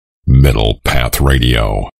Middle Path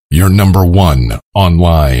Radio, your number one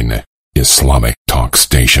online Islamic talk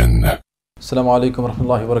station. Assalamu alaikum wa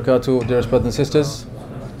rahmatullahi wa barakatuh. Dearest brothers and sisters,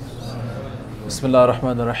 Bismillah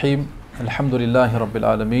ar-Rahman ar-Rahim. Alhamdulillahi Rabbil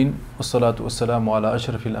Alameen. Wassalatu wassalamu ala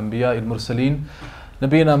ashrafil anbiya il-mursaleen.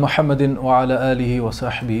 Nabina Muhammadin wa ala alihi wa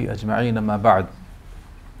sahbihi ajma'een, amma ba'd.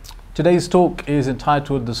 Today's talk is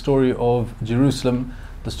entitled The Story of Jerusalem,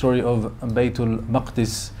 the story of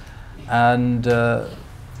Baitul-Maqdis. And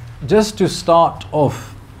just to start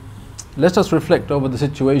off, let us reflect over the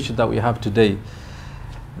situation that we have today.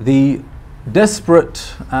 The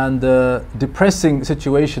desperate and depressing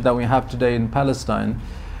situation that we have today in Palestine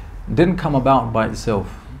didn't come about by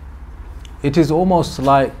itself. It is almost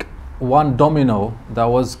like one domino that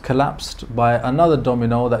was collapsed by another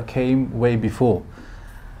domino that came way before.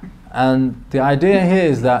 And the idea here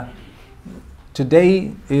is that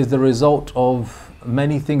today is the result of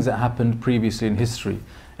many things that happened previously in history.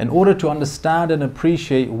 In order to understand and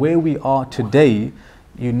appreciate where we are today,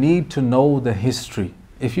 you need to know the history.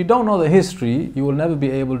 If you don't know the history, you will never be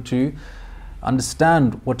able to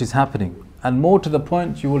understand what is happening. And more to the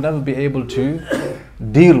point, you will never be able to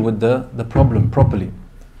deal with the problem properly.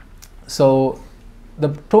 So the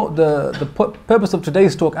purpose of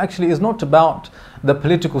today's talk actually is not about the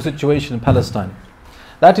political situation in Palestine.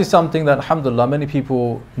 That is something that, alhamdulillah, many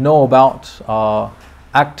people know about, are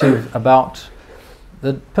active about.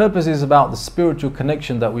 The purpose is about the spiritual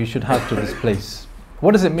connection that we should have to this place.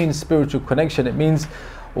 What does it mean, spiritual connection? It means,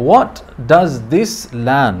 what does this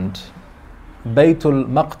land,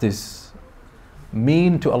 Baitul-Maqdis,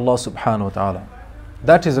 mean to Allah subhanahu wa ta'ala?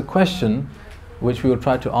 That is a question which we will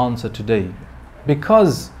try to answer today.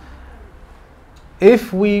 Because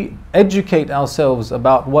if we educate ourselves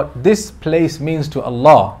about what this place means to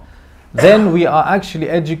Allah, then we are actually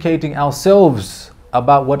educating ourselves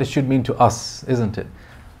about what it should mean to us, isn't it?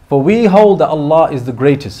 For we hold that Allah is the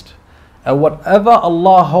greatest. And whatever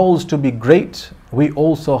Allah holds to be great, we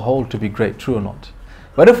also hold to be great, true or not?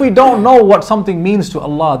 But if we don't know what something means to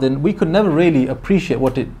Allah, then we could never really appreciate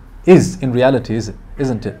what it is in reality,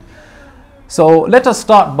 isn't it? So let us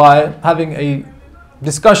start by having a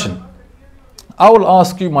discussion. I will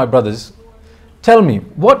ask you, my brothers, tell me,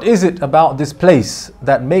 what is it about this place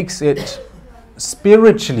that makes it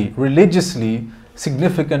spiritually, religiously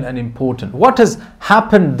significant and important? What has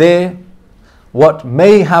happened there? What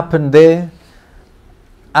may happen there?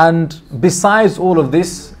 And besides all of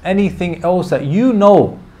this, anything else that you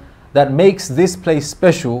know that makes this place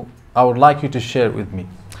special, I would like you to share it with me.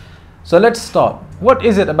 So let's start. What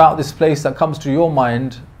is it about this place that comes to your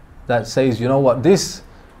mind that says, you know what, this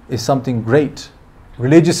is something great,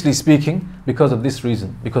 religiously speaking, because of this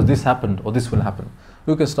reason, because this happened or this will happen?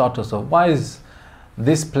 Who can start us off? Why is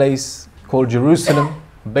this place called Jerusalem,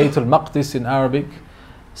 Baitul-Maqdis in Arabic,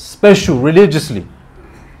 special religiously?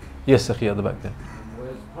 Yes, Akhi, at the back there.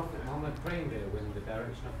 Was Prophet Muhammad praying there when the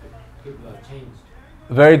direction of the Qibla changed?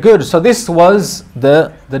 Very good. So this was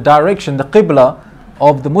the direction, the Qibla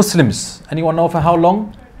of the Muslims. Anyone know for how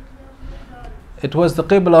long? It was the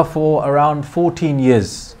Qibla for around 14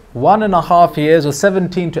 years. 1.5 years or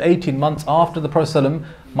 17 to 18 months after the Prophet ﷺ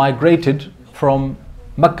migrated from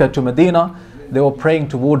Makkah to Medina, they were praying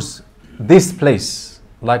towards this place.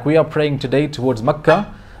 Like we are praying today towards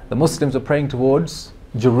Makkah, the Muslims are praying towards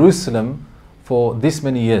Jerusalem for this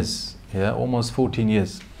many years. Yeah, almost 14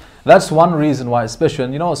 years. That's one reason why it's special.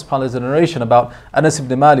 And you know, subhanAllah, there's a narration about Anas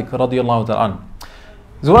ibn Malik radiallahu ta'ala anhu.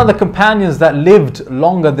 He's one of the companions that lived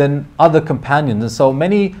longer than other companions. And so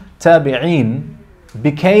many tabi'een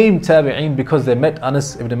became tabi'een because they met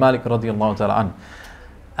Anas ibn Malik radiallahu ta'ala anhu.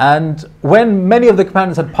 And when many of the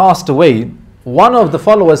companions had passed away, one of the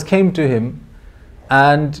followers came to him,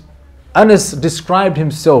 and Anas described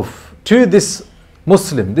himself to this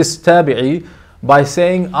Muslim, this tabi'i, by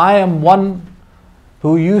saying, I am one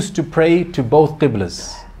who used to pray to both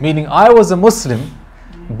Qiblas. Meaning, I was a Muslim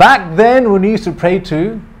back then when we used to pray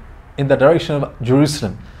in the direction of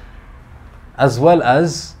Jerusalem, as well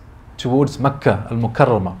as towards Makkah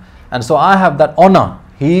al-Mukarramah. And so I have that honor.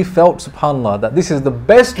 He felt, subhanAllah, that this is the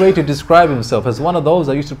best way to describe himself, as one of those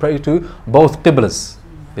that used to pray to both Qiblas.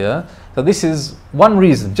 Yeah. So this is one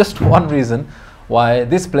reason, just one reason why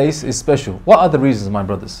this place is special. What are the reasons, my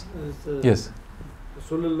brothers? Yes.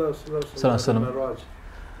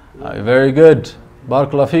 Very good.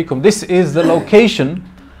 Barakallahu feekum. This is the location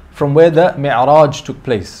from where the Mi'raj took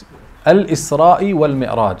place. Al-Isra'i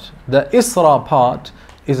wal-Mi'raj. The Isra part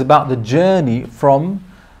is about the journey from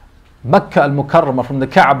Makkah al-Mukarramah, from the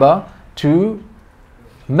Kaabah to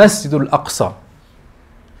Masjid al-Aqsa.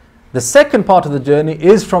 The second part of the journey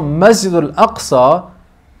is from Masjid al-Aqsa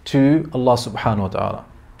to Allah subhanahu wa ta'ala.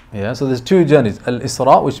 Yeah, so there's two journeys.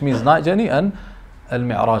 Al-Isra, which means night journey, and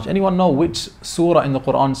Al-Mi'raj. Anyone know which surah in the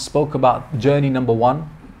Quran spoke about journey number 1?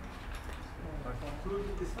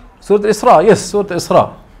 Surah Al-Isra, yes, Surah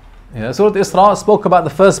Al-Isra. Yeah, Surah Al-Isra spoke about the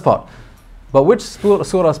first part. But which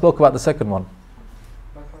surah spoke about the second one?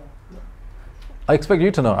 I expect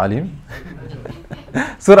you to know, Alim.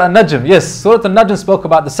 Surah Al-Najm, yes, Surah Al-Najm spoke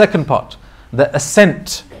about the second part, the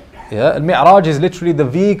ascent. Yeah, Al-Mi'raj is literally the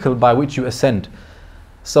vehicle by which you ascend.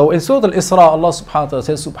 So in Surah Al-Isra, Allah subhanahu wa ta'ala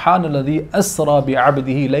says, Subhanalladhi asra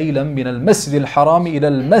bi'abdihi laylan min al-masjid al-harami ila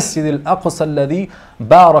al-masjid al-aqsa alladhi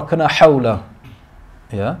barakna hawla.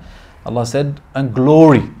 Yeah, Allah said, and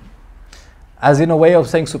glory. As in a way of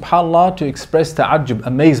saying Subhanallah to express ta'ajjub,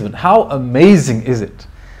 amazement. How amazing is it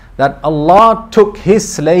that Allah took His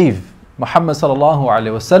slave, Muhammad sallallahu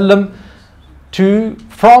alayhi wasallam,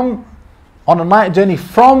 on a night journey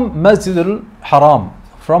from Masjid al-Haram,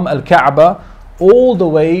 from Al-Kaabah, all the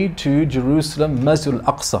way to Jerusalem, Masjid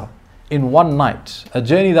al-Aqsa, in one night. A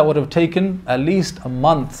journey that would have taken at least a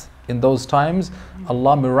month in those times.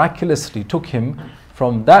 Allah miraculously took him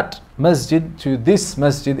from that masjid to this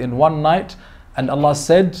masjid in one night. And Allah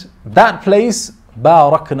said, that place,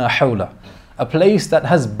 barakna hawla, a place that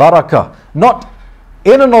has barakah, not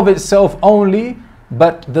in and of itself only,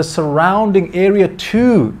 but the surrounding area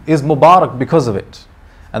too is mubarak because of it.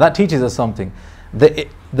 And that teaches us something.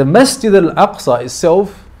 The Masjid al-Aqsa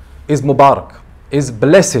itself is mubarak, is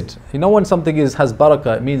blessed. You know, when something has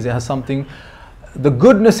barakah, it means it has something, the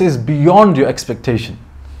goodness is beyond your expectation.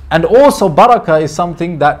 And also barakah is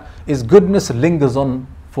something that is goodness lingers on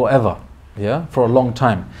forever, yeah, for a long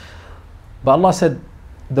time. But Allah said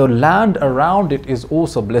the land around it is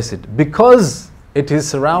also blessed because it is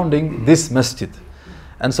surrounding this masjid.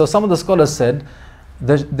 And so some of the scholars said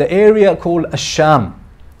the area called Ash-Sham,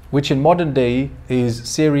 which in modern day is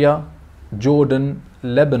Syria, Jordan,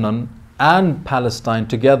 Lebanon and Palestine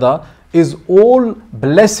together, is all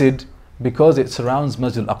blessed because it surrounds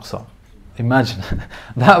Masjid al-Aqsa. Imagine,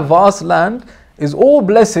 that vast land is all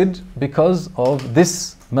blessed because of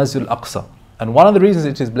this Masjid al-Aqsa. And one of the reasons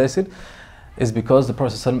it is blessed is because the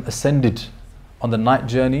Prophet ﷺ ascended on the night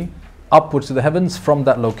journey upwards to the heavens from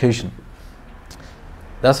that location.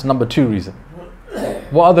 That's number 2 reason.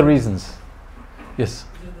 What other reasons? Yes?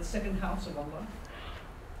 The second house of Allah.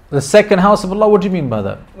 The second house of Allah, what do you mean by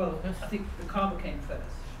that? Well, I think the Kaabah came first.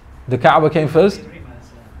 The Kaabah came first? Ibrahim,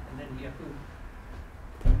 and then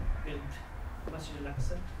Yaqub built Masjid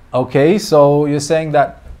al-Aqsa. Okay, so you're saying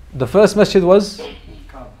that the first masjid was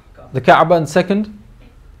Kaabah. the Kaabah and second?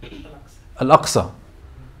 Al-Aqsa.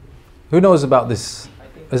 Who knows about this?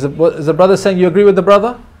 Is the brother saying you agree with the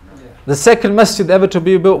brother? Yeah. The second masjid ever to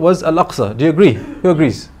be built was Al-Aqsa. Do you agree? Who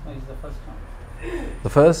agrees? No, it's the first one. The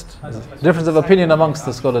first? Difference of opinion amongst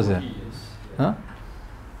the scholars here. Huh?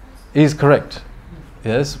 He's correct.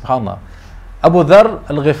 Yes, subhanAllah. Abu Dharr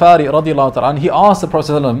al-Ghifari radiallahu ta'ala, he asked the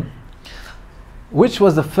Prophet ﷺ, which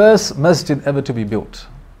was the first masjid ever to be built?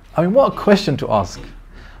 I mean, what a question to ask.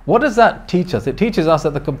 What does that teach us? It teaches us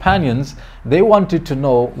that the companions, they wanted to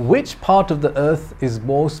know which part of the earth is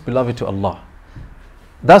most beloved to Allah.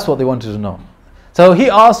 That's what they wanted to know. So he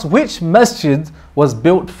asked which masjid was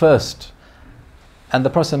built first. And the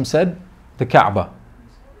Prophet said, the Kaabah.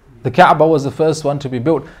 The Kaabah was the first one to be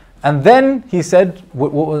built. And then he said,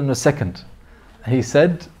 what was the second? He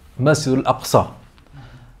said, Masjid al-Aqsa.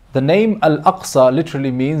 The name Al-Aqsa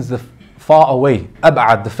literally means the far away,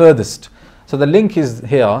 Ab'ad, the furthest. So the link is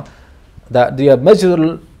here that the Masjid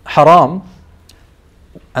al-Haram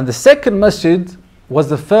and the second masjid was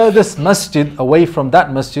the furthest masjid away from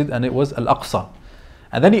that masjid, and it was Al-Aqsa.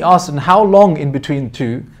 And then he asked, and how long in between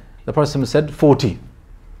two? The Prophet said 40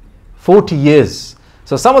 years.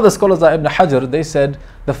 So some of the scholars like Ibn Hajar, they said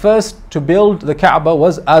the first to build the Kaabah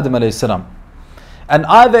was Adam alayhi salam. And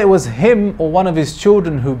either it was him or one of his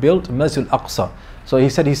children who built Masjid al-Aqsa. So he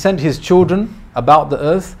said he sent his children about the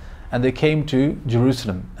earth and they came to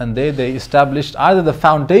Jerusalem. And there they established either the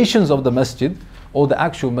foundations of the masjid or the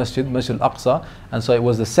actual masjid, Masjid al-Aqsa. And so it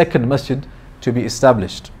was the second masjid to be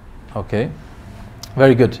established. Okay,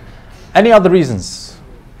 very good. Any other reasons?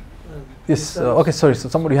 Yes, okay, sorry, so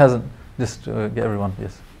somebody hasn't, just get everyone,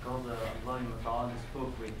 yes. Because Allah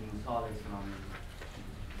spoke with Musa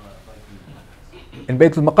In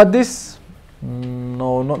Baitul-Maqdis?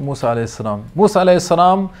 No, not Musa alayhi salam. Musa alayhi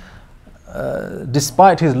salam,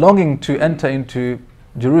 despite his longing to enter into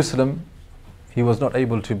Jerusalem, he was not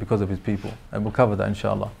able to because of his people. And we'll cover that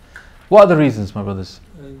inshallah. What are the reasons, my brothers?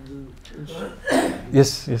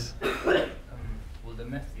 Yes. Will the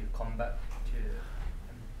Mahdi come back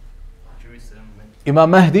to Jerusalem?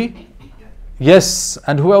 Imam Mahdi? Yeah. Yes.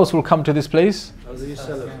 And who else will come to this place?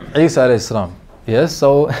 Isa alayhi salam. Yes,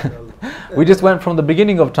 so we just went from the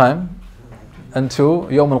beginning of time until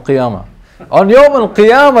Yawm al-Qiyamah. On Yawm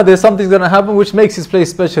al-Qiyamah there's something going to happen which makes his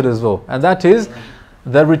place special as well, and that is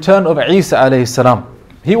the return of Isa alayhi salam.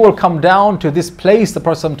 He will come down to this place. The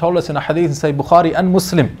Prophet told us in a hadith in Sahih Bukhari and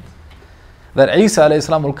Muslim that Isa alayhi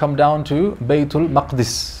salam will come down to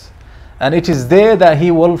Baitul-Maqdis, and it is there that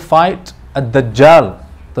he will fight ad-Dajjal,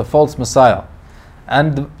 the false Messiah,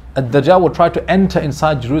 and ad-Dajjal will try to enter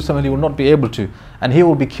inside Jerusalem and he will not be able to, and he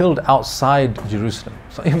will be killed outside Jerusalem.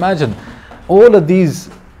 So imagine all of these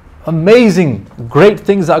amazing great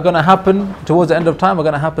things that are going to happen towards the end of time are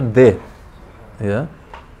going to happen there. Yeah.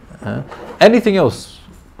 Anything else?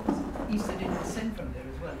 Isa didn't descend from there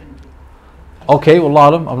as well, didn't he? Okay, Wallah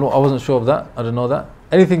alam, I wasn't sure of that. I didn't know that.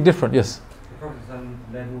 Anything different? Yes. The Prophets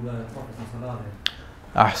led all the Prophets in Salah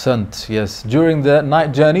there. Ahsant, yes. During the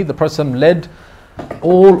night journey, the Prophet led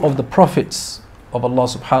all of the prophets of Allah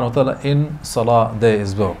subhanahu wa ta'ala in Salah there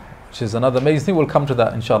as well, which is another amazing thing. We'll come to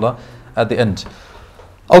that inshallah at the end.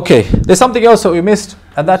 Okay, there's something else that we missed,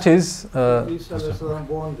 and that is Isa alayhi salam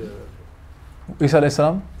born there. Isa alayhi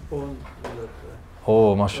salam. Born there.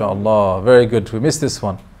 Oh, mashallah, very good. We missed this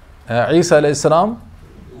one. Isa alayhi salam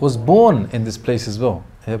was born in this place as well.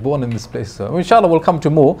 Born in this place. So inshallah we'll come to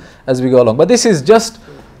more as we go along. But this is just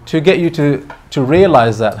to get you to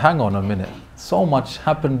realize that, hang on a minute, so much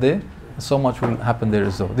happened there, so much will happen there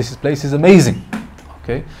as well. This place is amazing.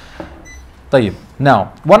 Okay. Tayyib.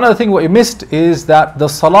 Now, one other thing what you missed is that the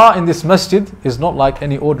salah in this masjid is not like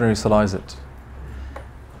any ordinary salah, is it?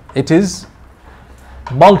 It is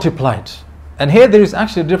multiplied. And here there is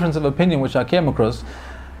actually a difference of opinion which I came across.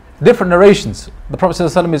 Different narrations. The Prophet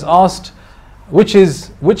ﷺ is asked, which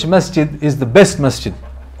masjid is the best masjid?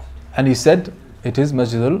 And he said, it is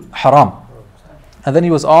Masjid al-Haram. And then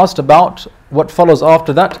he was asked about what follows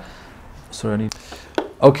after that.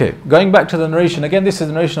 Okay, going back to the narration, again this is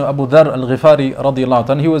the narration of Abu Dharr al-Ghifari radiyallahu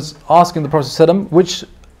anhu. He was asking the Prophet ﷺ, which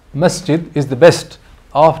masjid is the best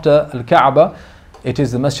after al-Kaabah? It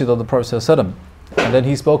is the masjid of the Prophet ﷺ. And then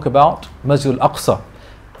he spoke about Masjid al-Aqsa.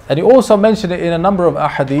 And he also mentioned it in a number of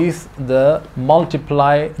ahadith, the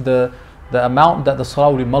amount that the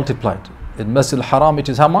salah will be multiplied. In Masjid al-Haram it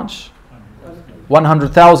is how much?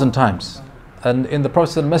 100,000 times. And in the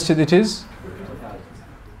Prophet Masjid it is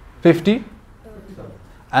 50.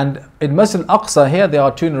 And in Masjid al-Aqsa here there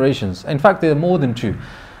are two narrations. In fact there are more than two.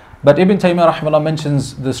 But Ibn Taymiyyah rahimahullah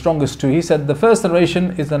mentions the strongest two. He said the first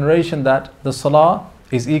narration is the narration that the salah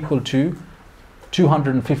is equal to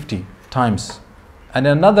 250 times. And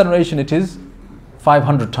in another narration it is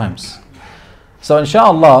 500 times. So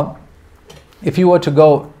inshallah, if you were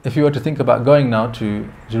to think about going now to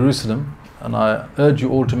Jerusalem, and I urge you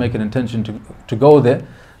all to make an intention to go there,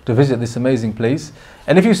 to visit this amazing place.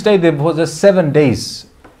 And if you stay there for just 7 days,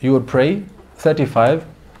 you would pray 35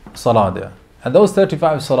 salah there. And those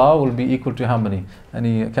 35 salah will be equal to how many?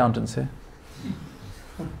 Any accountants here?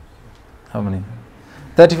 How many?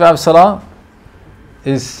 35 salah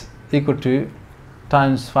is equal to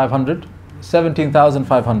times 500,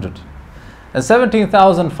 17,500. And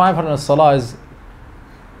 17,500 salah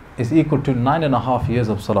is equal to 9.5 years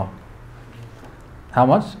of salah. How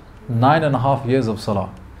much? 9.5 years of salah.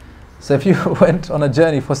 So if you went on a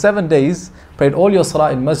journey for 7 days, prayed all your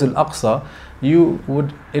salah in Masjid al-Aqsa,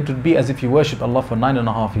 it would be as if you worshipped Allah for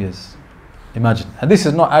 9.5 years. Imagine. And this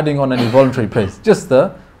is not adding on any voluntary praise, just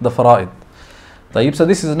the fara'id. So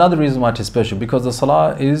this is another reason why it is special, because the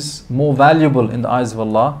salah is more valuable in the eyes of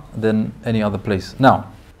Allah than any other place.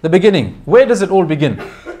 Now, the beginning. Where does it all begin?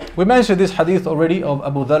 We mentioned this hadith already of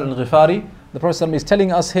Abu Dharr al-Ghifari. The Prophet is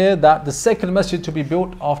telling us here that the second masjid to be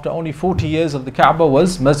built after only 40 years of the Kaabah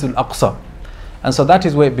was Masjid al-Aqsa. And so that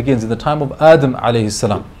is where it begins, in the time of Adam alayhi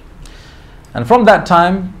salam. And from that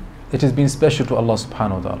time, it has been special to Allah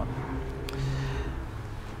subhanahu wa ta'ala.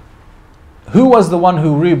 Who was the one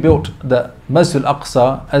who rebuilt the Masjid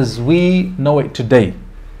al-Aqsa as we know it today?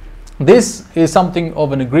 This is something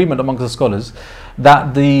of an agreement amongst the scholars,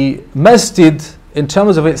 that the masjid, in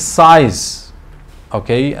terms of its size,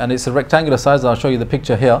 okay, and it's a rectangular size. I'll show you the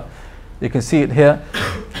picture here. You can see it here.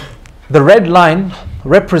 The red line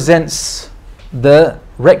represents the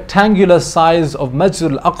rectangular size of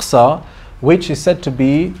Masjid al-Aqsa, which is said to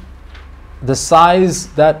be the size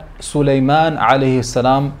that Suleiman alayhi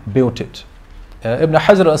salam built it. Ibn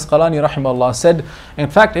Hajar al-Asqalani rahimahullah said, in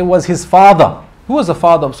fact, it was his father. Who was the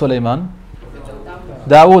father of Suleiman?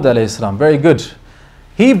 Dawood alayhi salam. Very good.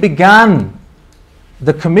 He began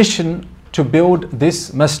the commission to build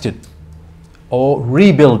this masjid, or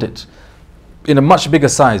rebuild it in a much bigger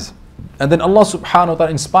size. And then Allah subhanahu wa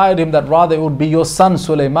ta'ala inspired him that rather it would be your son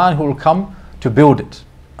Suleiman who will come to build it.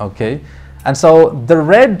 Okay, and so the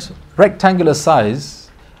red rectangular size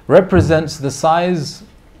represents the size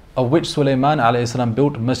of which Suleiman alayhi salam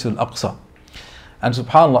built Masjid al-Aqsa. And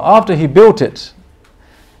subhanAllah, after he built it,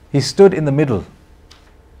 he stood in the middle.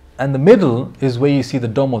 And the middle is where you see the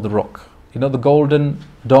Dome of the Rock. You know the golden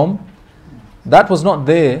dome? That was not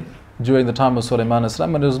there during the time of Suleiman alayhi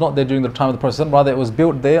salam, and it was not there during the time of the Prophet. Rather, it was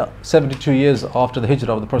built there 72 years after the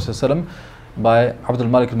hijrah of the Prophet by Abdul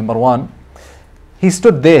Malik ibn Marwan. He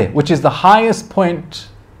stood there, which is the highest point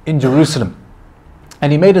in Jerusalem.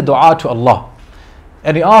 And he made a dua to Allah.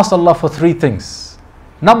 And he asked Allah for three things.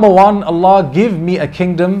 Number one, Allah, give me a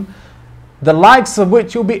kingdom the likes of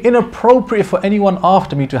which it will be inappropriate for anyone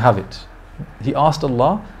after me to have it. He asked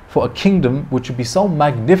Allah for a kingdom which would be so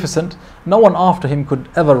magnificent, no one after him could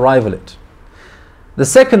ever rival it. The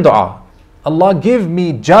second dua, Allah, give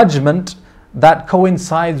me judgment that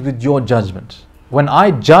coincides with your judgment. When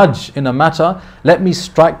I judge in a matter, let me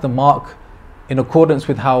strike the mark in accordance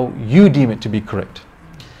with how you deem it to be correct.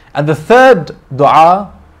 And the third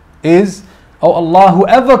dua is, oh Allah,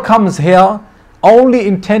 whoever comes here only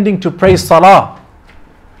intending to pray salah,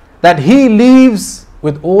 that he leaves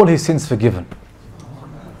with all his sins forgiven.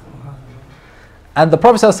 And the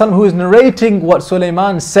Prophet ﷺ, who is narrating what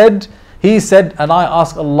Suleiman said, he said, and I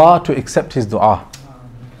ask Allah to accept his dua.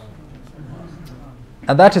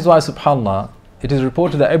 And that is why, subhanAllah, it is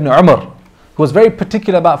reported that Ibn Umar, who was very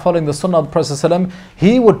particular about following the sunnah of the Prophet ﷺ,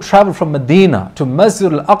 he would travel from Medina to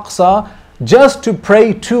Masjid al-Aqsa just to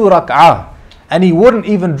pray 2 rak'ah, and he wouldn't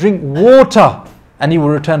even drink water, and he would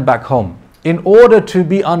return back home in order to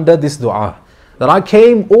be under this dua. That I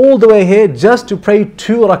came all the way here just to pray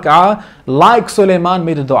 2 rak'ah, like Suleiman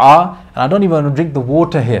made a dua, and I don't even want to drink the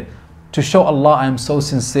water here, to show Allah I am so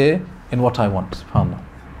sincere in what I want. SubhanAllah.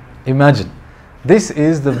 Imagine. This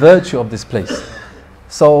is the virtue of this place.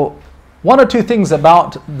 So, one or two things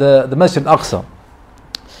about the Masjid al-Aqsa.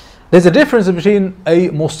 There's a difference between a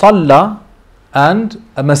musalla and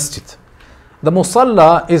a masjid. The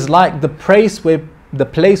musalla is like the place where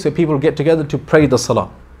people get together to pray the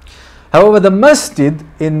salah. However, the masjid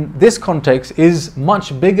in this context is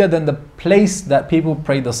much bigger than the place that people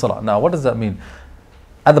pray the salah. Now, what does that mean?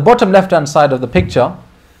 At the bottom left hand side of the picture,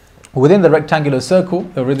 within the rectangular circle,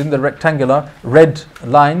 or within the rectangular red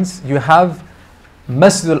lines, you have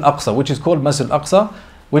Masjid al-Aqsa, which is called Masjid al-Aqsa,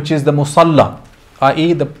 which is the musalla,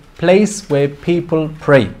 i.e. the place where people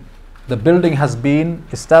pray. The building has been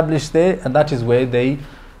established there, and that is where they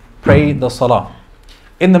pray the salah.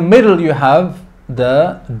 In the middle you have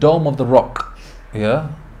the Dome of the Rock. Yeah,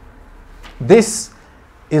 this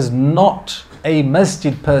is not a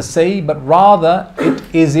masjid per se, but rather it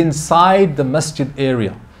is inside the masjid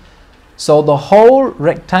area. So the whole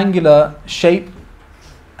rectangular shape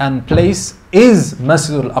and place is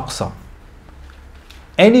Masjid al-Aqsa.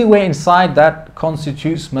 Anywhere inside that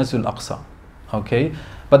constitutes Masjid al-Aqsa. Okay,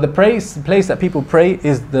 but the place that people pray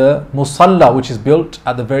is the musalla, which is built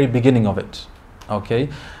at the very beginning of it. Okay,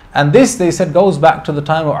 and this, they said, goes back to the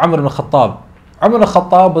time of Umar ibn Khattab. Umar ibn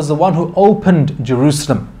Khattab was the one who opened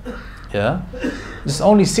Jerusalem. Yeah, this is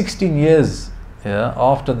only 16 years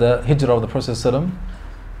after the hijrah of the Prophet ﷺ.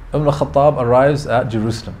 Ibn Khattab arrives at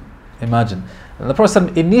Jerusalem. Imagine. And the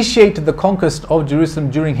Prophet initiated the conquest of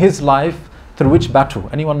Jerusalem during his life through which battle?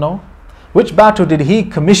 Anyone know? Which battle did he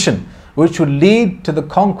commission which would lead to the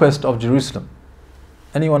conquest of Jerusalem?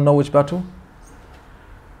 Anyone know which battle?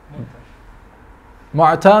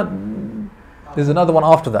 Mu'tah. There's another one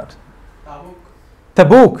after that.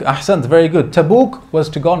 Tabuk. Ahsant, very good. Tabuk was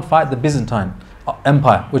to go and fight the Byzantine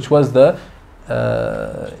Empire, which was the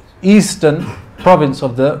eastern province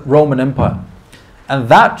of the Roman Empire. And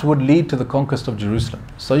that would lead to the conquest of Jerusalem.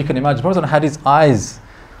 So you can imagine, the Prophet had his eyes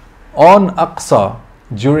on Aqsa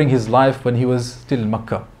during his life when he was still in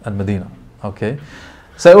Makkah and Medina. Okay,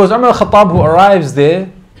 so it was Umar al-Khattab who arrives there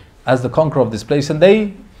as the conqueror of this place, and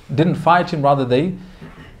they didn't fight him, rather they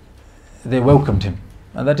welcomed him.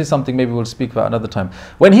 And that is something maybe we'll speak about another time.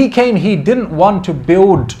 When he came, he didn't want to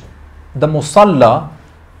build the musalla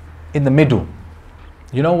in the middle.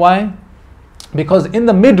 You know why? Because in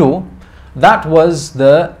the middle, that was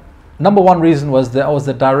the number one reason, was that was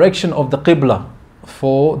the direction of the Qibla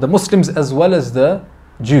for the Muslims as well as the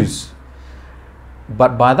Jews.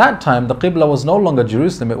 But by that time, the Qibla was no longer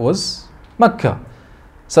Jerusalem, it was Makkah.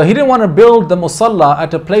 So he didn't want to build the musalla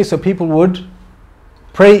at a place where people would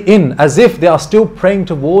pray in as if they are still praying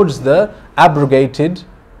towards the abrogated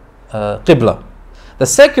Qibla. The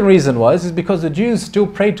second reason is because the Jews still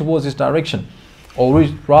prayed towards this direction, or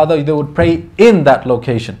rather they would pray in that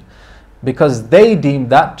location, because they deemed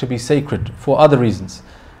that to be sacred for other reasons.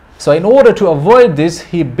 So in order to avoid this,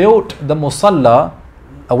 he built the musalla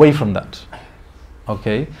away from that.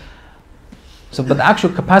 Okay. So but the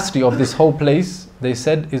actual capacity of this whole place, they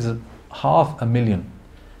said, is 500,000.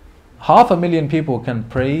 500,000 people can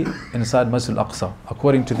pray inside Masjid al-Aqsa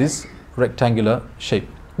according to this rectangular shape.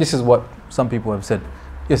 This is what some people have said.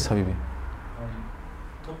 Yes, Habibi.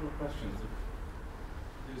 Couple of questions.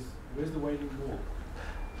 Where's the Wailing Wall?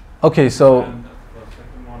 Okay, so And the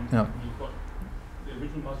second one, yeah. you've got the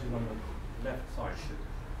original masjid on the left side.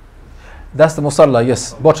 That's the musalla,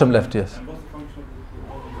 yes, bottom left, yes. And what's the function of the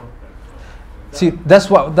holding up there? See, that's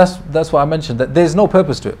what I mentioned, that there's no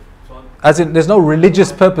purpose to it. So As in, there's no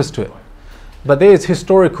religious purpose to it, but there is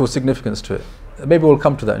historical significance to it. Maybe we'll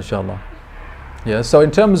come to that, inshallah. Yeah. So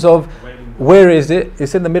in terms of where is it?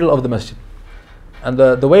 It's in the middle of the masjid, and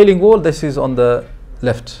the Wailing Wall. This is on the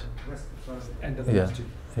left. end of the Yeah. masjid.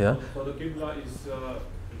 Yeah. So the Qibla is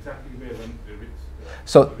exactly where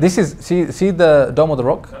So this is see the Dome of the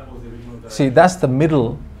Rock. that was the original. See, that's the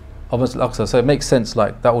middle of Masjid al-Aqsa. So it makes sense.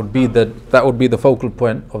 Like that would be the focal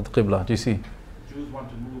point of the Qibla. Do you see? Jews want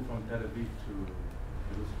to move from Tel Aviv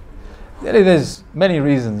to Yeah, there's many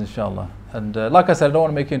reasons, inshallah. And like I said, I don't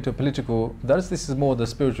want to make it into a political. This is more the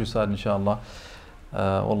spiritual side, inshallah.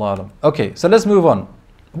 Wallahu alam. Okay, so let's move on.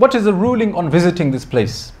 What is the ruling on visiting this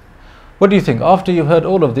place? What do you think? After you've heard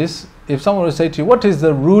all of this, if someone would say to you, what is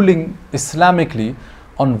the ruling Islamically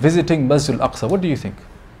on visiting Masjid al-Aqsa? What do you think?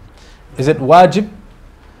 Is it wajib?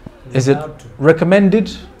 Is it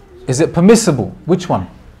recommended? Is it permissible? Which one?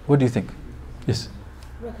 What do you think? Yes.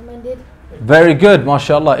 Recommended. Very good,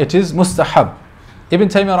 mashallah. It is mustahab. Ibn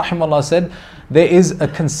Taymiyyah rahimahullah said there is a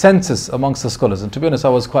consensus amongst the scholars, and to be honest, I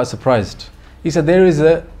was quite surprised. He said there is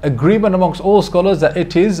an agreement amongst all scholars that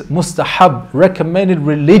it is mustahab, recommended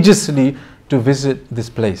religiously to visit this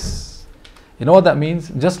place. You know what that means?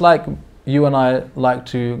 Just like you and I like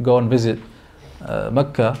to go and visit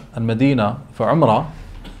Makkah and Medina for Umrah,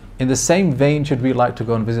 in the same vein should we like to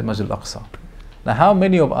go and visit Masjid al-Aqsa. Now how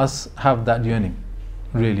many of us have that yearning,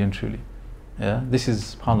 really and truly? Yeah, this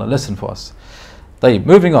is, subhanAllah, a lesson for us. Tayyib,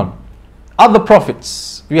 moving on. Other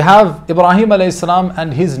prophets. We have Ibrahim alayhi salam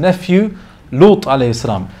and his nephew Lut alayhi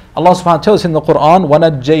salam. Allah subhanahu wa ta'ala tells in the Quran,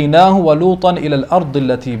 وَنَجَّيْنَاهُ وَلُوطًا إِلَى الْأَرْضِ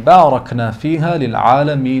الَّتِي بَارَكْنَا فِيهَا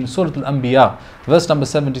لِلْعَالَمِينَ. Surah Al-Anbiya, verse number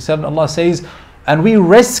 77, Allah says, and we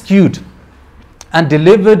rescued and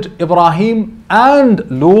delivered Ibrahim and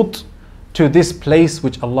Lut to this place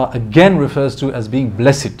which Allah again refers to as being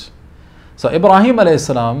blessed. So Ibrahim alayhi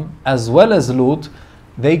salam as well as Lut,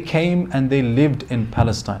 they came and they lived in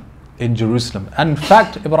Palestine, in Jerusalem. And in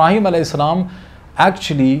fact, Ibrahim alayhi salam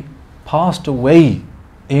actually passed away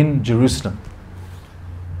in Jerusalem.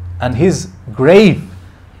 And his grave,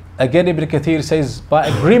 again Ibn Kathir says, by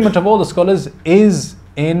agreement of all the scholars, is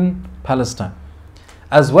in Palestine,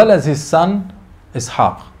 as well as his son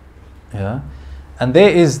Ishaq. Yeah. And there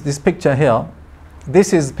is this picture here.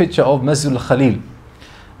 This is a picture of Masjid al-Khalil.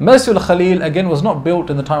 Masjid al-Khalil again was not built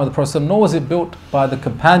in the time of the Prophet, nor was it built by the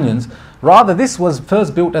companions. Rather, this was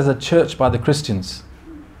first built as a church by the Christians.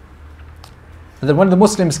 And then when the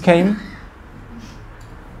Muslims came,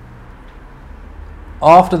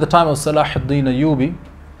 after the time of Salah ad-Din Ayyubi,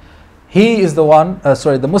 he is the one,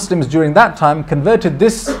 the Muslims during that time converted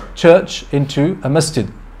this church into a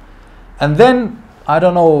masjid. And then, I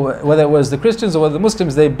don't know whether it was the Christians or whether the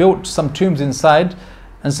Muslims, they built some tombs inside,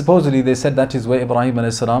 and supposedly they said that is where Ibrahim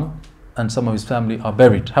alayhi salam and some of his family are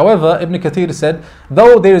buried. However, Ibn Kathir said,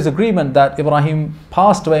 though there is agreement that Ibrahim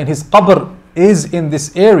passed away and his qabr is in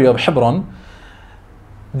this area of Hebron,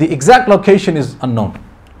 the exact location is unknown.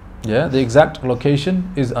 Yeah, the exact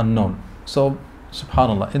location is unknown. So,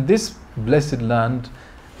 subhanAllah, in this blessed land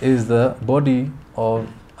is the body of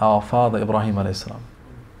our father Ibrahim alayhi salam.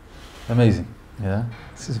 Amazing. Yeah,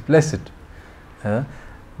 this is blessed. Yeah.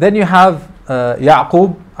 Then you have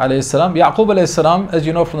Yaqub alayhi salam. Yaqub alayhi salam, as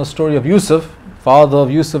you know from the story of Yusuf, father of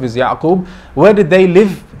Yusuf is Yaqub. Where did they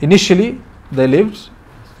live initially? They lived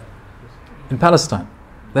in Palestine.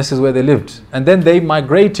 This is where they lived. And then they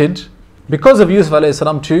migrated because of Yusuf alayhi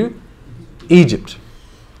salam to Egypt.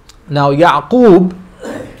 Now Yaqub,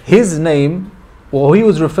 his name, or he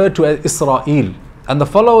was referred to as Israel. And the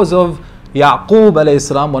followers of Yaqub alayhi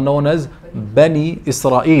salam were known as Bani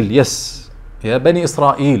Israel. Yes, yeah, Bani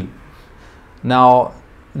Israel. Now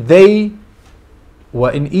they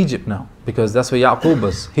were in Egypt now, because that's where Yaqub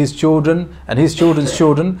was. His children and his children's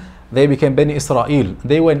children, they became Bani Israel.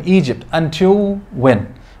 They were in Egypt until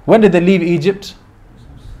when? When did they leave Egypt?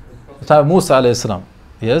 The time of Musa alayhi salam.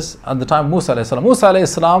 Yes, at the time of Musa alayhi salam. Musa alayhi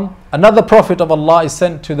salam, another prophet of Allah is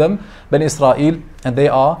sent to them, Bani Israel, and they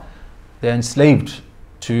are enslaved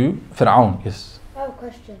to Fir'aun. Yes. I have a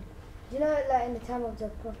question. Do you know, like in the time of the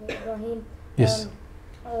Prophet Ibrahim, Yes.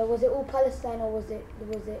 Was it all Palestine or was it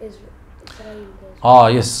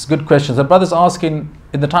Israel? Yes, good question. The brother's asking,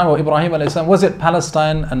 in the time of Ibrahim alayhi salam, was it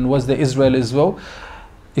Palestine and was there Israel as well?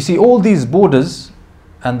 You see, all these borders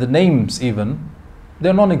and the names even,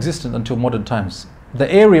 they're non-existent until modern times.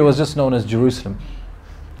 The area was just known as Jerusalem.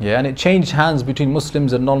 Yeah, and it changed hands between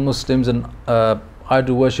Muslims and non-Muslims and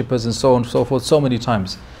idol worshippers and so on and so forth so many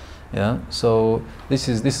times. Yeah, so this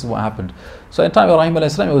is what happened. So in time of Ibrahim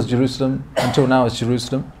alayhi salam, it was Jerusalem. Until now it's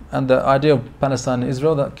Jerusalem. And the idea of Palestine and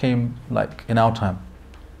Israel, that came like in our time.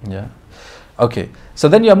 Yeah. Okay. So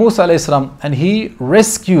then you have Musa alayhi salam, and he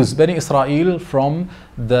rescues Bani Israel from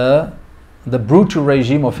the brutal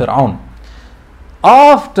regime of Fir'aun.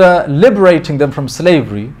 After liberating them from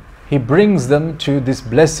slavery, he brings them to this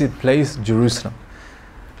blessed place, Jerusalem.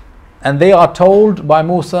 And they are told by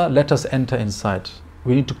Musa, let us enter inside.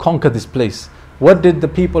 We need to conquer this place. What did the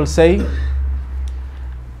people say?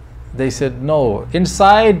 They said, no,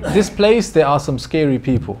 inside this place there are some scary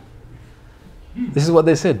people. This is what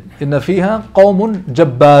they said. Inna fiha qawmun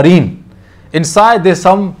jabbarin. Inside there's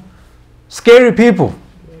some scary people.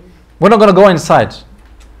 We're not going to go inside.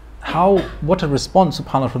 What a response,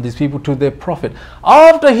 subhanAllah, from these people to their prophet.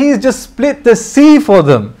 After he's just split the sea for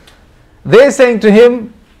them, they're saying to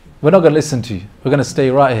him, we're not going to listen to you. We're going to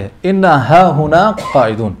stay right here. Inna ha huna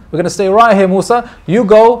qa'idun. We're going to stay right here, Musa. You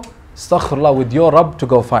go, astaghfirullah, with your Rabb to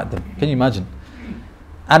go fight them. Can you imagine?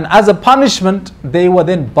 And as a punishment, they were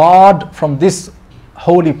then barred from this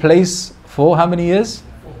holy place for how many years?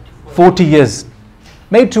 40 years.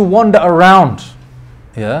 Made to wander around.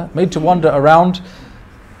 Yeah, made to wander around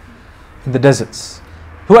in the deserts.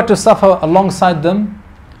 Who had to suffer alongside them?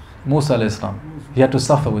 Musa alayhi salam. He had to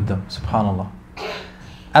suffer with them, subhanallah.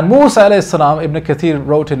 And Musa alayhi salam, Ibn Kathir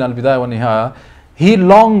wrote in Al-Bidayah wa Nihaya, he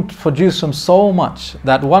longed for Jerusalem so much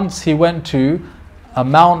that once he went to a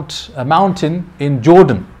mountain in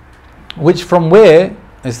Jordan, which from where,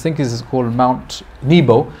 I think is called Mount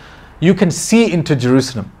Nebo, you can see into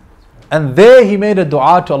Jerusalem. And there he made a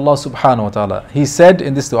dua to Allah subhanahu wa ta'ala. He said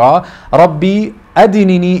in this dua, Rabbi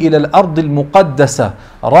adinini ila al-ard al-muqaddasa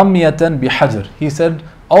ramyatan bihajar. He said,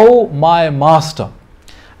 oh my master,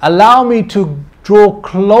 allow me to draw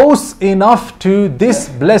close enough to this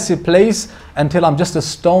blessed place until I'm just a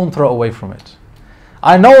stone throw away from it.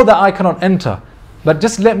 I know that I cannot enter, but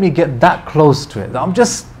just let me get that close to it. I'm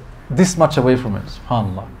just this much away from it,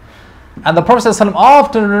 subhanAllah. And the Prophet ﷺ,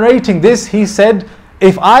 after narrating this, he said,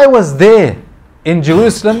 if I was there in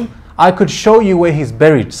Jerusalem, I could show you where he's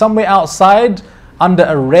buried, somewhere outside under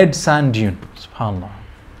a red sand dune, subhanAllah.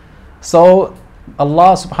 So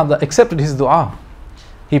Allah subhanahu wa ta'ala accepted his dua.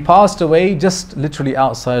 He passed away just literally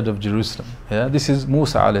outside of Jerusalem. Yeah, this is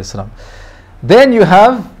Musa alayhi salam. Then you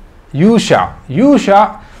have Yusha.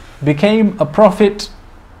 Yusha became a prophet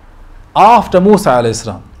after Musa alayhi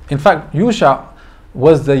salam. In fact, Yusha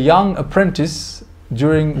was the young apprentice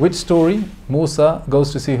during which story? Musa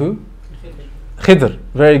goes to see who? Khidr.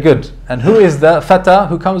 Very good. And who is the fata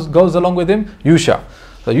who goes along with him? Yusha.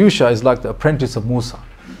 So Yusha is like the apprentice of Musa.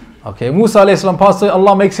 Okay, Musa alayhi salam passed away,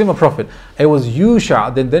 Allah makes him a prophet. It was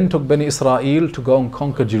Yusha that then took Bani Israel to go and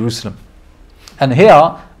conquer Jerusalem. And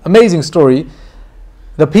here, amazing story,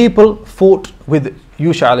 the people fought with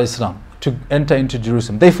Yusha alayhi salam to enter into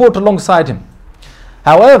Jerusalem. They fought alongside him.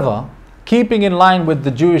 However, keeping in line with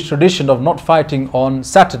the Jewish tradition of not fighting on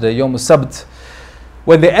Saturday, Yom Sabt,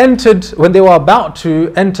 when they were about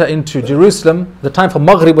to enter into Jerusalem, the time for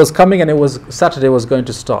Maghrib was coming and Saturday was going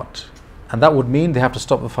to start. And that would mean they have to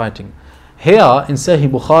stop the fighting. Here in Sahih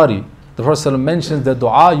Bukhari, the Prophet ﷺ mentions the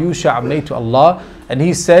dua Yusha made to Allah, and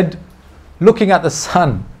he said, looking at the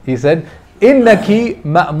sun, he said, Innaki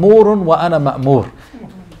ma'murun wa ana ma'mur.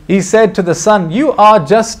 He said to the sun, you are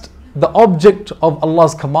just the object of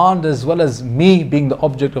Allah's command as well as me being the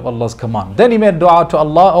object of Allah's command. Then he made dua to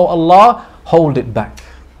Allah, oh Allah, hold it back.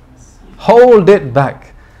 Hold it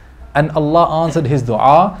back. And Allah answered his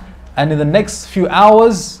dua, and in the next few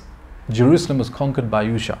hours, Jerusalem was conquered by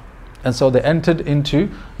Yusha. And so they entered into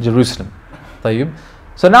Jerusalem. طيب.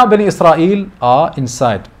 So now Bani Israel are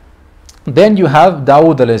inside. Then you have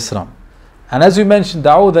Dawood alayhi salam. And as we mentioned,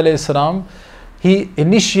 Dawood alayhi salam, he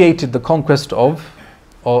initiated the conquest of,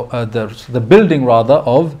 the building rather,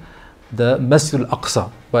 of the Masjid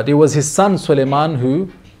al-Aqsa. But it was his son Suleiman who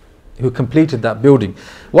completed that building.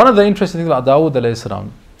 One of the interesting things about Dawood alayhi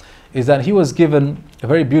salam is that he was given a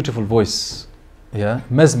very beautiful voice. Yeah,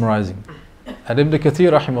 mesmerizing. And Ibn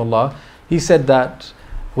Kathir rahimahullah, he said that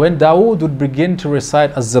when Dawood would begin to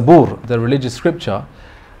recite Az-Zabur, the religious scripture,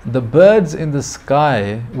 the birds in the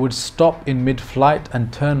sky would stop in mid-flight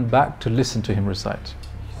and turn back to listen to him recite.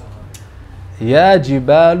 Ya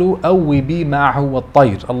jibalu awwibi ma'ahu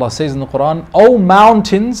wat-tayr. Allah says in the Quran, O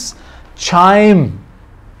mountains, chime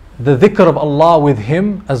the dhikr of Allah with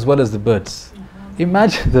him as well as the birds.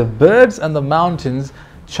 Imagine the birds and the mountains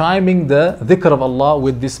chiming the dhikr of Allah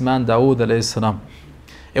with this man Dawood alayhi salam.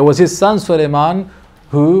 It was his son Suleiman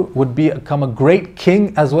who would become a great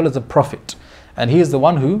king as well as a prophet. And he is the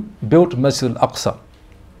one who built Masjid al-Aqsa.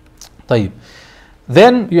 طيب.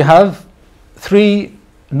 Then you have three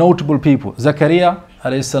notable people. Zakaria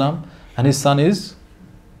alayhi salam, and his son is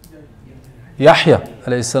Yahya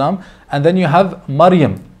alayhi salam. And then you have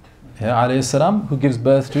Maryam alayhi salam, who gives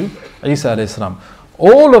birth to Isa alayhi salam.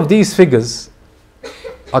 All of these figures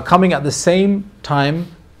are coming at the same time.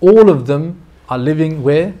 All of them are living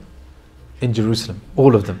where? In Jerusalem.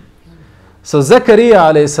 All of them. So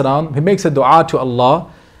Zakaria alayhi salam, he makes a dua to Allah.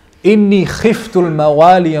 Inni khiftul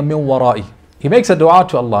mawaliya min wara'i. He makes a dua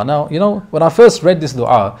to Allah. Now, you know, when I first read this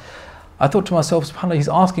dua, I thought to myself, subhanAllah, he's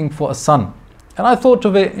asking for a son. And I thought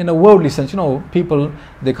of it in a worldly sense. You know, people,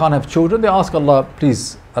 they can't have children. They ask Allah,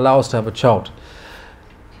 please allow us to have a child.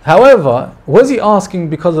 However, was he asking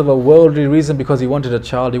because of a worldly reason, because he wanted a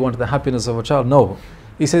child, he wanted the happiness of a child? No.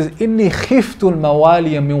 He says, Inni khiftul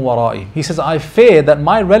mawaliya min wara'i. He says, I fear that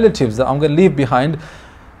my relatives that I'm going to leave behind,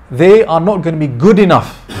 they are not going to be good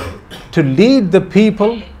enough to lead the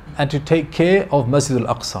people and to take care of Masjid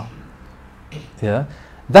al-Aqsa. Yeah.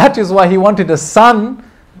 That is why he wanted a son,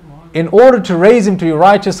 in order to raise him to be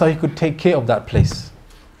righteous so he could take care of that place.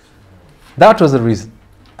 That was the reason.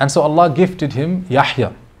 And so Allah gifted him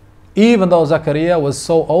Yahya. Even though Zakaria was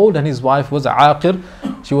so old and his wife was aqir,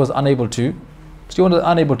 she was unable to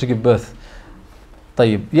give birth.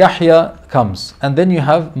 Tayyib. Yahya comes. And then you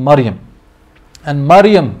have Maryam. And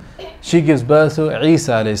Maryam, she gives birth to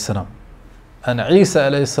Isa alayhi salam. And Isa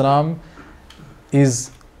alayhi salam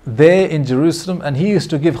is there in Jerusalem, and he used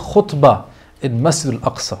to give khutbah in Masjid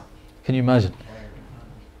al-Aqsa. Can you imagine?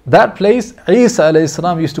 That place, Isa alayhi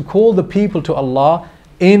salam used to call the people to Allah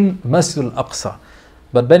in Masjid al-Aqsa.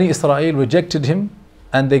 But Bani Israel rejected him,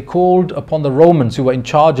 and they called upon the Romans who were in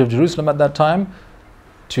charge of Jerusalem at that time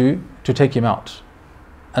to take him out.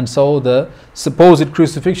 And so the supposed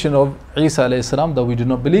crucifixion of Isa alayhi salam, though we do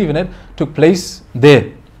not believe in it, took place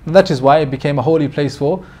there. And that is why it became a holy place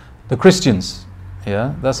for the Christians.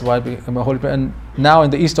 Yeah, that's why it became a holy place. And now in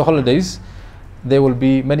the Easter holidays, there will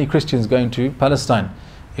be many Christians going to Palestine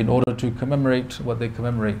in order to commemorate what they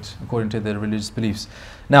commemorate according to their religious beliefs.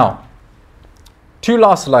 Now, two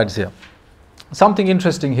last slides here. Something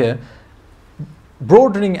interesting here,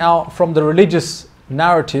 broadening out from the religious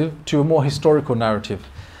narrative to a more historical narrative.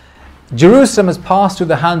 Jerusalem has passed through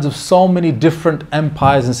the hands of so many different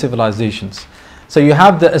empires and civilizations. So you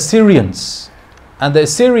have the Assyrians, and the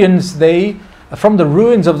Assyrians, from the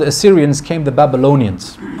ruins of the Assyrians came the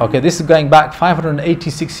Babylonians. Okay, this is going back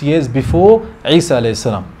 586 years before Isa alayhi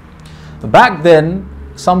salam. Back then,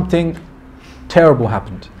 something terrible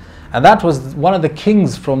happened. And that was one of the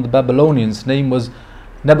kings from the Babylonians, name was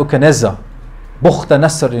Nebuchadnezzar,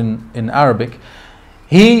 Bukhta-Nasr in Arabic.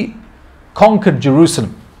 He conquered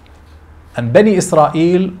Jerusalem, and Bani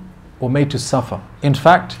Israel were made to suffer. In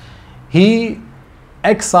fact, he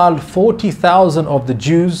exiled 40,000 of the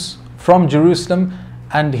Jews from Jerusalem,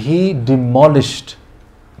 and he demolished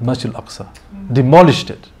Masjid al-Aqsa. Demolished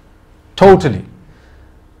it totally.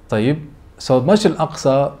 Tayyib. So Masjid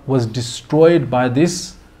al-Aqsa was destroyed by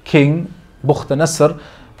this king Bukhta-Nasr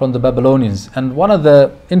from the Babylonians. And one of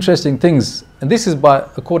the interesting things, and this is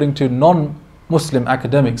according to non-Muslim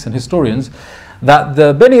academics and historians, that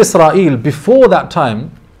the Bani Israel before that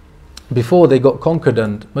time, before they got conquered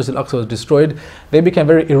and Masjid al-Aqsa was destroyed, they became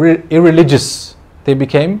very irreligious. They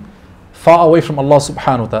became far away from Allah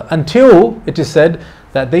subhanahu wa ta'ala, until it is said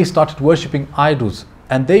that they started worshipping idols,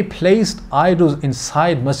 and they placed idols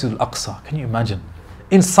inside Masjid al-Aqsa. Can you imagine?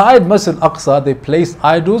 Inside Masjid al-Aqsa they placed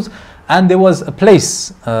idols, and there was a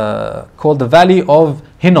place called the Valley of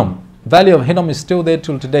Hinnom. Valley of Hinnom is still there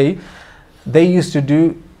till today. They used to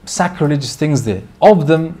do sacrilegious things there. Of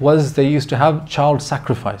them was they used to have child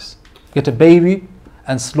sacrifice, get a baby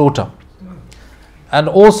and slaughter. And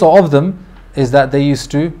also of them is that they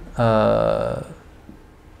used to have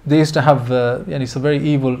it's a very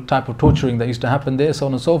evil type of torturing that used to happen there, so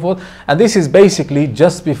on and so forth. And this is basically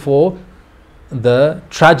just before the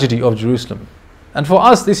tragedy of Jerusalem. And for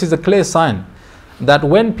us, this is a clear sign that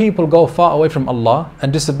when people go far away from Allah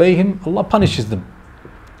and disobey Him, Allah punishes them.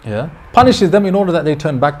 Yeah, punishes them in order that they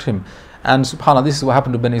turn back to Him. And subhanAllah, this is what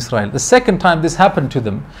happened to Bani Israel. The second time this happened to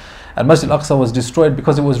them, and Masjid al-Aqsa was destroyed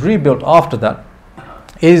because it was rebuilt after that,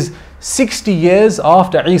 is 60 years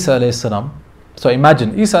after Isa alayhi salam. So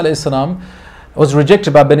imagine, Isa alayhi salam was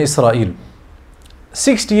rejected by Bani Israel.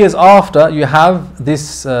 60 years after, you have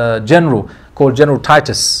this general called General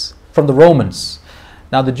Titus from the Romans.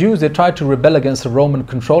 Now the Jews, they tried to rebel against the Roman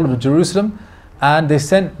control of Jerusalem, and they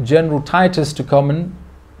sent General Titus to come and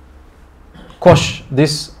quash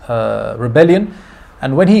this rebellion.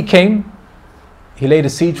 And when he came, he laid a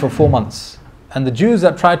siege for 4 months. And the Jews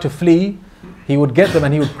that tried to flee, he would get them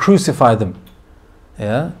and he would crucify them,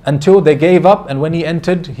 until they gave up. And when he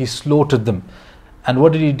entered, he slaughtered them. And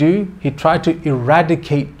what did he do? He tried to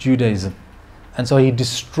eradicate Judaism. And so he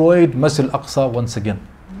destroyed Masjid al-Aqsa once again.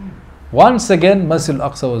 Once again, Masjid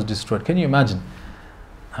al-Aqsa was destroyed. Can you imagine?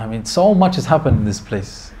 I mean, so much has happened in this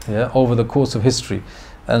place, over the course of history.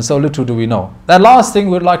 And so little do we know. The last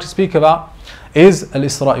thing we'd like to speak about is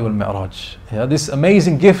Al-Isra wal-Mi'raj. This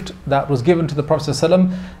amazing gift that was given to the Prophet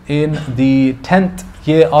ﷺ in the 10th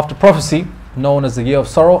year after prophecy, known as the year of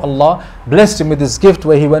sorrow. Allah blessed him with this gift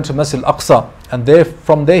where he went to Masjid al-Aqsa, and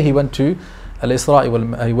from there he went to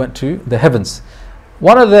Al-Isra, he went to the heavens.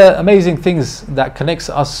 One of the amazing things that connects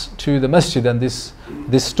us to the masjid and this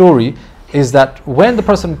story is that when the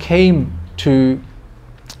person came to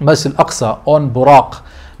Masjid al-Aqsa on Buraq,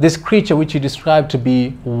 this creature which he described to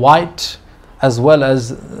be white, as well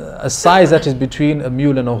as a size that is between a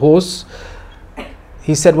mule and a horse,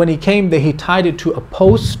 he said when he came there, he tied it to a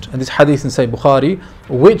post, and this hadith in Sahih Bukhari,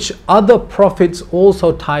 which other prophets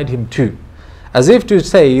also tied him to. As if to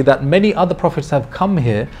say that many other prophets have come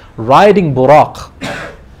here riding Buraq,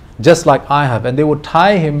 just like I have, and they would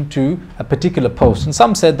tie him to a particular post. And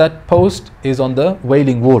some said that post is on the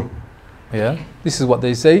Wailing Wall. This is what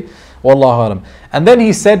they say. Wallahu alam. And then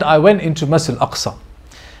he said, I went into Masjid al-Aqsa.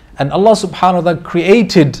 And Allah subhanahu wa ta'ala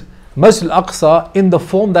created Masjid al-Aqsa in the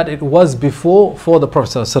form that it was before for the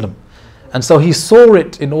Prophet ﷺ. And so he saw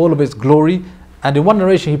it in all of its glory. And in one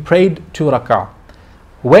narration he prayed 2 rak'ah.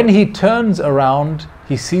 When he turns around,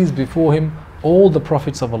 he sees before him all the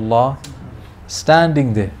prophets of Allah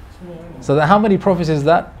standing there. So how many prophets is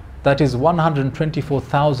that? That is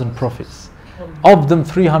 124,000 prophets. Of them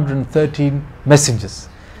 313 messengers.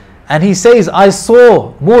 And he says, I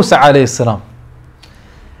saw Musa alayhi-salam.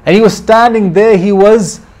 And he was standing there, he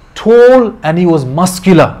was tall and he was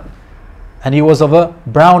muscular. And he was of a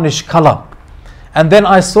brownish color. And then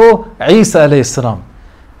I saw Isa alayhi-salam.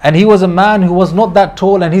 And he was a man who was not that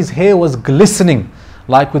tall, and his hair was glistening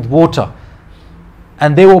like with water.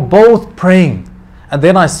 And they were both praying. And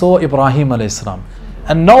then I saw Ibrahim alayhi-salam.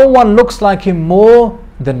 And no one looks like him more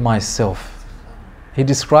than myself. He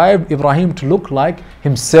described Ibrahim to look like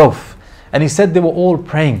himself. And he said they were all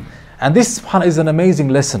praying. And this is an amazing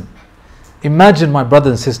lesson. Imagine, my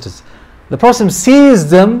brothers and sisters, the Prophet sees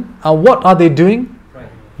them, and what are they doing?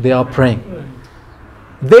 They are praying.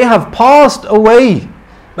 They have passed away.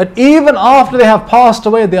 But even after they have passed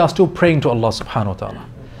away, they are still praying to Allah subhanahu wa ta'ala.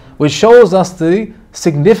 Which shows us the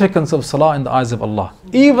significance of salah in the eyes of Allah.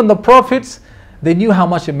 Even the prophets, they knew how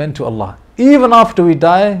much it meant to Allah. Even after we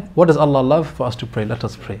die, what does Allah love? For us to pray. Let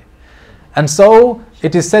us pray. And so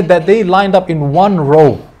it is said that they lined up in one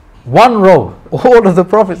row. One row. All of the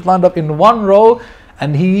prophets lined up in one row,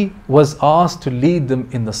 and he was asked to lead them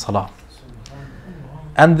in the salah.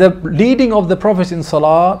 And the leading of the prophets in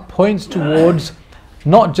salah points towards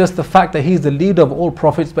not just the fact that he is the leader of all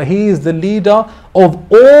prophets, but he is the leader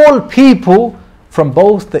of all people from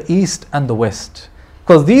both the east and the west.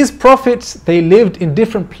 Because these prophets, they lived in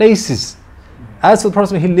different places. As for the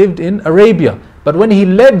Prophet, he lived in Arabia. But when he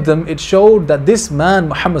led them, it showed that this man,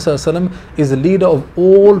 Muhammad ﷺ, is the leader of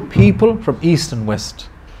all people from east and west.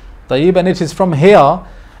 And it is from here,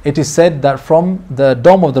 it is said that from the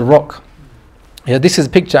Dome of the Rock, this is a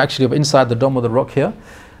picture actually of inside the Dome of the Rock here.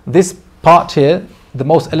 This part here, the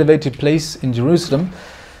most elevated place in Jerusalem,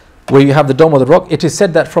 where you have the Dome of the Rock, it is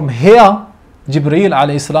said that from here, Jibreel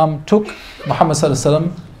alayhi salam took Muhammad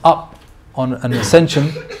ﷺ up on an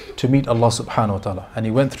ascension to meet Allah subhanahu wa ta'ala. And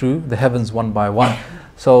he went through the heavens one by one.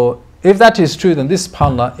 So if that is true, then this,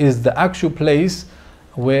 subhanAllah, is the actual place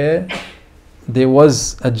where there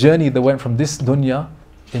was a journey that went from this dunya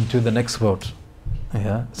into the next world.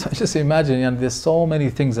 So just imagine, there's so many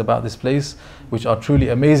things about this place which are truly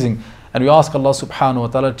amazing. And we ask Allah subhanahu wa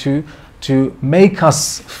ta'ala to make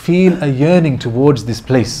us feel a yearning towards this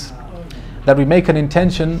place. That we make an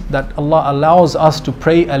intention that Allah allows us to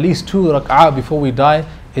pray at least 2 rak'ah before we die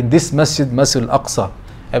in this masjid, Masjid al-Aqsa.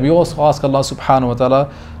 And we also ask Allah subhanahu wa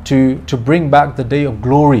ta'ala to bring back the day of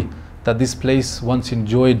glory that this place once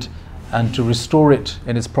enjoyed, and to restore it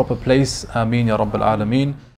in its proper place. Ameen ya Rabbil Alameen.